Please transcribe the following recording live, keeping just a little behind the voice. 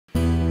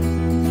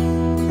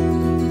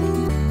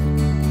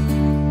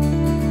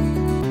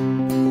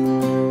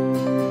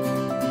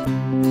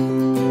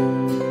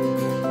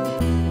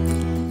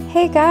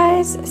Hey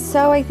guys,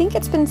 so I think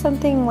it's been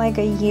something like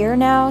a year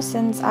now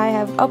since I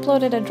have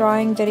uploaded a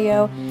drawing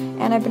video,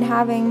 and I've been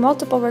having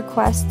multiple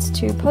requests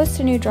to post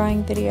a new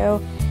drawing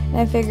video, and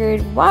I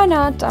figured why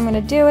not, I'm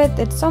gonna do it.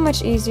 It's so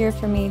much easier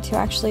for me to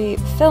actually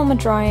film a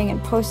drawing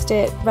and post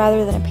it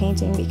rather than a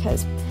painting,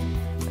 because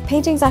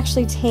paintings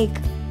actually take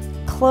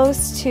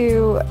close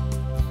to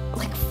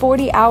like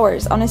 40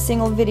 hours on a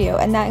single video,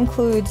 and that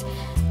includes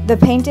the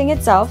painting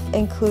itself,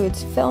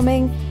 includes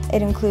filming,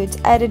 it includes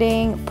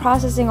editing,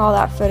 processing all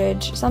that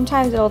footage.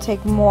 Sometimes it'll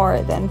take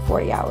more than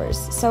 40 hours.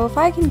 So if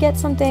I can get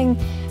something,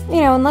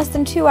 in less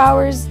than 2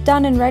 hours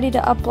done and ready to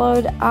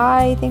upload,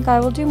 I think I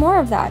will do more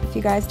of that, if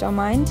you guys don't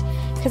mind.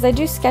 Because I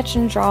do sketch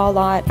and draw a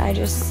lot. I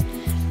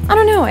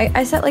don't know,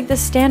 I set like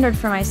this standard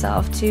for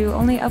myself to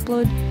only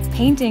upload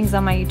paintings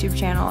on my YouTube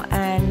channel,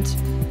 and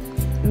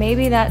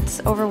maybe that's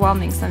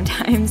overwhelming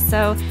sometimes,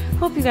 so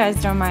hope you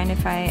guys don't mind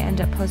if I end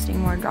up posting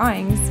more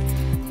drawings.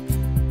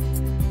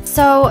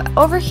 So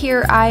over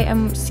here I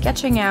am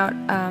sketching out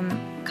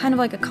kind of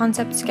like a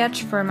concept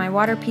sketch for my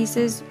water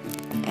pieces,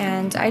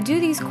 and I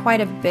do these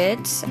quite a bit,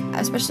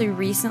 especially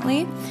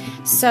recently.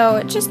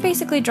 So just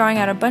basically drawing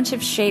out a bunch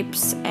of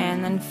shapes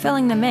and then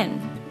filling them in.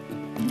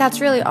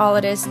 That's really all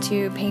it is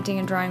to painting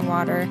and drawing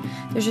water.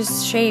 There's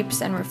just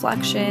shapes and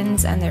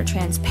reflections, and they're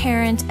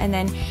transparent, and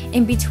then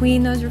in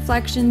between those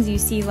reflections you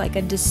see like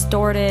a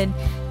distorted,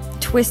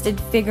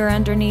 twisted figure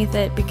underneath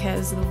it,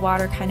 because the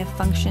water kind of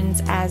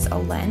functions as a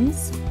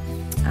lens.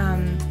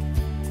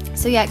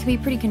 So yeah, it can be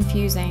pretty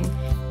confusing.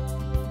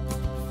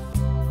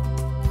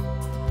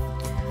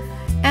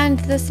 And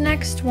this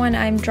next one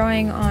I'm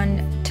drawing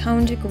on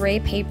toned gray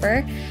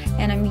paper,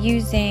 and I'm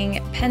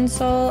using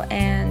pencil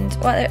and,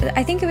 well,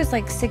 I think it was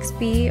like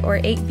 6B or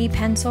 8B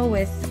pencil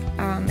with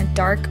a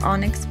dark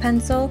onyx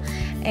pencil,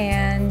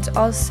 and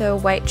also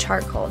white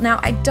charcoal. Now,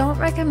 I don't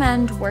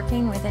recommend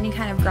working with any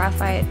kind of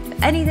graphite,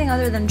 anything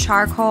other than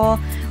charcoal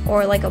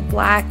or like a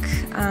black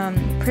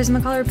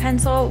Prismacolor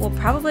pencil will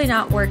probably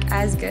not work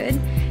as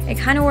good. It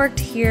kind of worked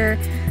here,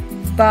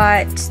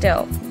 but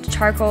still,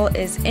 charcoal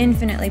is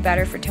infinitely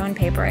better for toned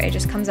paper. It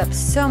just comes up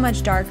so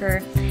much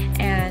darker,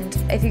 and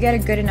if you get a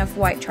good enough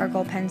white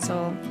charcoal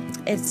pencil,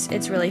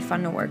 it's really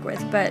fun to work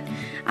with. But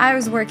I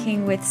was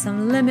working with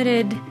some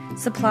limited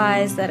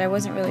supplies that I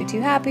wasn't really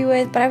too happy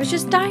with, but I was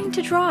just dying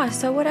to draw,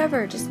 so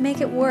whatever, just make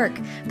it work.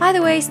 By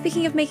the way,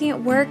 speaking of making it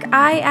work,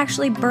 I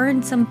actually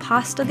burned some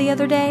pasta the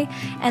other day,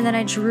 and then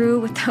I drew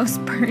with those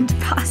burned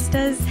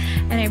pastas,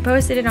 and I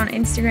posted it on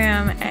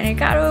Instagram, and it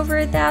got over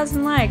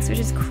 1,000 likes, which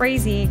is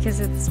crazy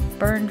because it's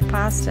burned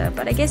pasta.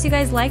 But I guess you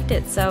guys liked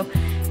it, so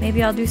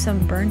maybe I'll do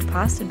some burned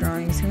pasta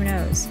drawings, who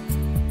knows.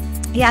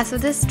 Yeah, so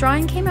this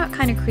drawing came out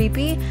kind of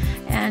creepy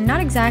and not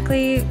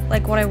exactly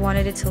like what I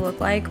wanted it to look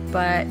like,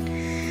 but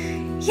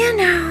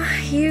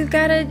you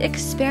gotta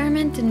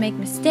experiment and make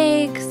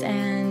mistakes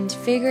and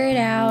figure it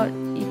out.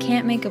 You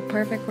can't make a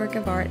perfect work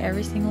of art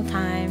every single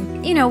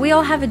time. We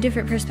all have a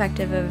different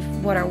perspective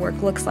of what our work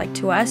looks like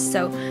to us,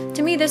 so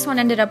to me this one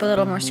ended up a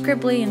little more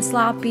scribbly and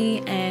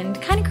sloppy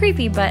and kind of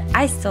creepy, but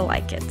I still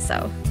like it,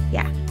 so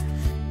yeah.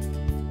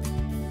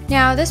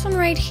 Now this one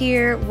right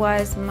here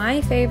was my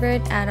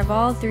favorite out of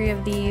all three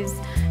of these.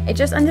 It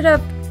just ended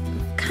up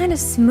kind of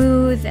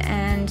smooth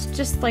and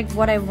just like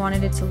what I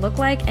wanted it to look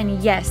like.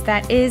 And yes,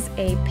 that is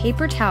a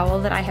paper towel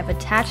that I have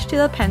attached to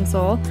the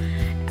pencil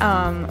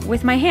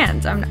with my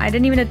hands. I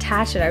didn't even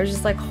attach it, I was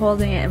just like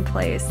holding it in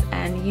place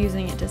and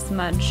using it to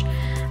smudge.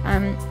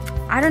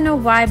 I don't know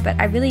why, but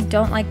I really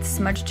don't like the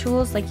smudge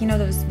tools, like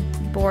those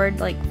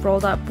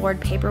rolled up board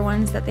paper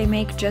ones that they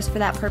make just for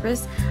that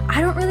purpose.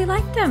 I don't really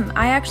like them.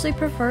 I actually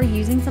prefer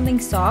using something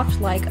soft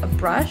like a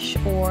brush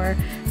or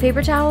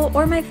paper towel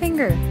or my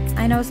finger.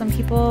 I know some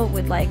people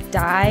would like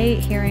die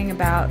hearing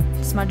about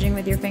smudging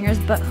with your fingers,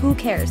 but who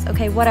cares?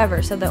 Okay,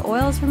 whatever. So the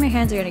oils from your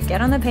hands are gonna get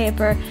on the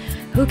paper.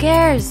 Who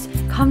cares?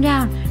 Calm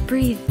down,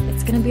 breathe,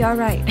 it's gonna be all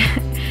right.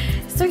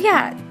 So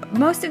yeah,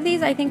 most of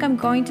these I think I'm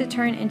going to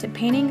turn into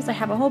paintings. I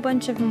have a whole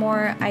bunch of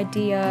more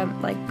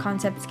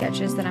concept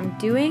sketches that I'm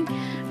doing,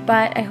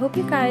 but I hope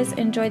you guys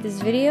enjoyed this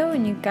video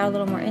and you got a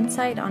little more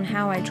insight on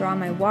how I draw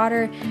my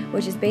water,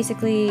 which is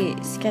basically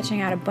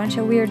sketching out a bunch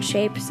of weird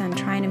shapes and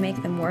trying to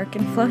make them work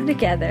and flow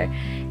together.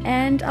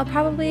 And I'll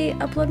probably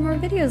upload more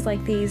videos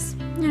like these,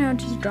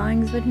 just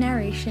drawings with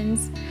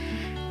narrations.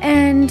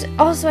 And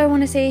also I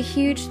want to say a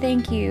huge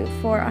thank you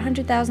for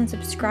 100,000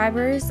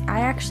 subscribers.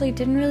 I actually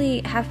didn't really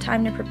have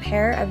time to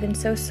prepare. I've been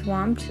so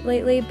swamped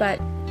lately,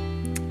 but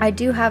I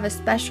do have a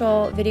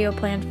special video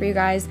planned for you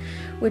guys,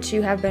 which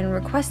you have been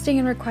requesting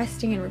and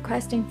requesting and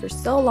requesting for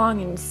so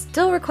long and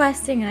still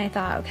requesting, and I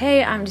thought,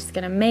 okay, I'm just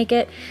gonna make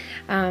it.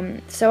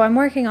 So I'm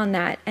working on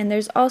that, and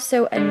there's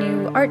also a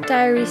new art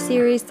diary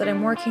series that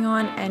I'm working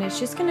on, and it's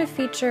just gonna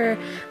feature,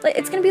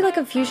 it's gonna be like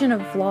a fusion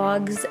of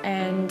vlogs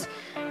and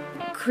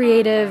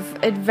creative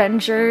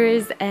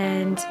adventures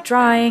and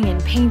drawing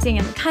and painting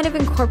and kind of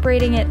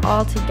incorporating it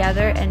all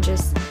together and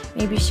just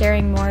maybe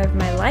sharing more of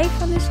my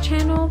life on this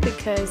channel,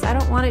 because I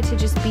don't want it to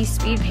just be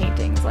speed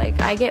paintings. Like,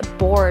 I get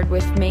bored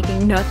with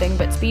making nothing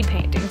but speed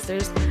paintings.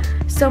 There's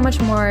so much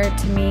more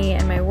to me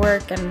and my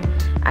work, and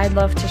I'd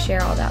love to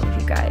share all that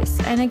with you guys.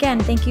 And again,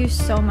 thank you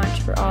so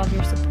much for all of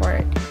your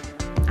support.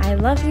 I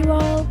love you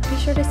all. Be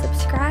sure to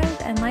subscribe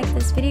and like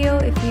this video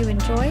if you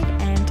enjoyed,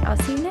 and I'll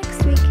see you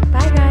next week.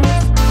 Bye guys.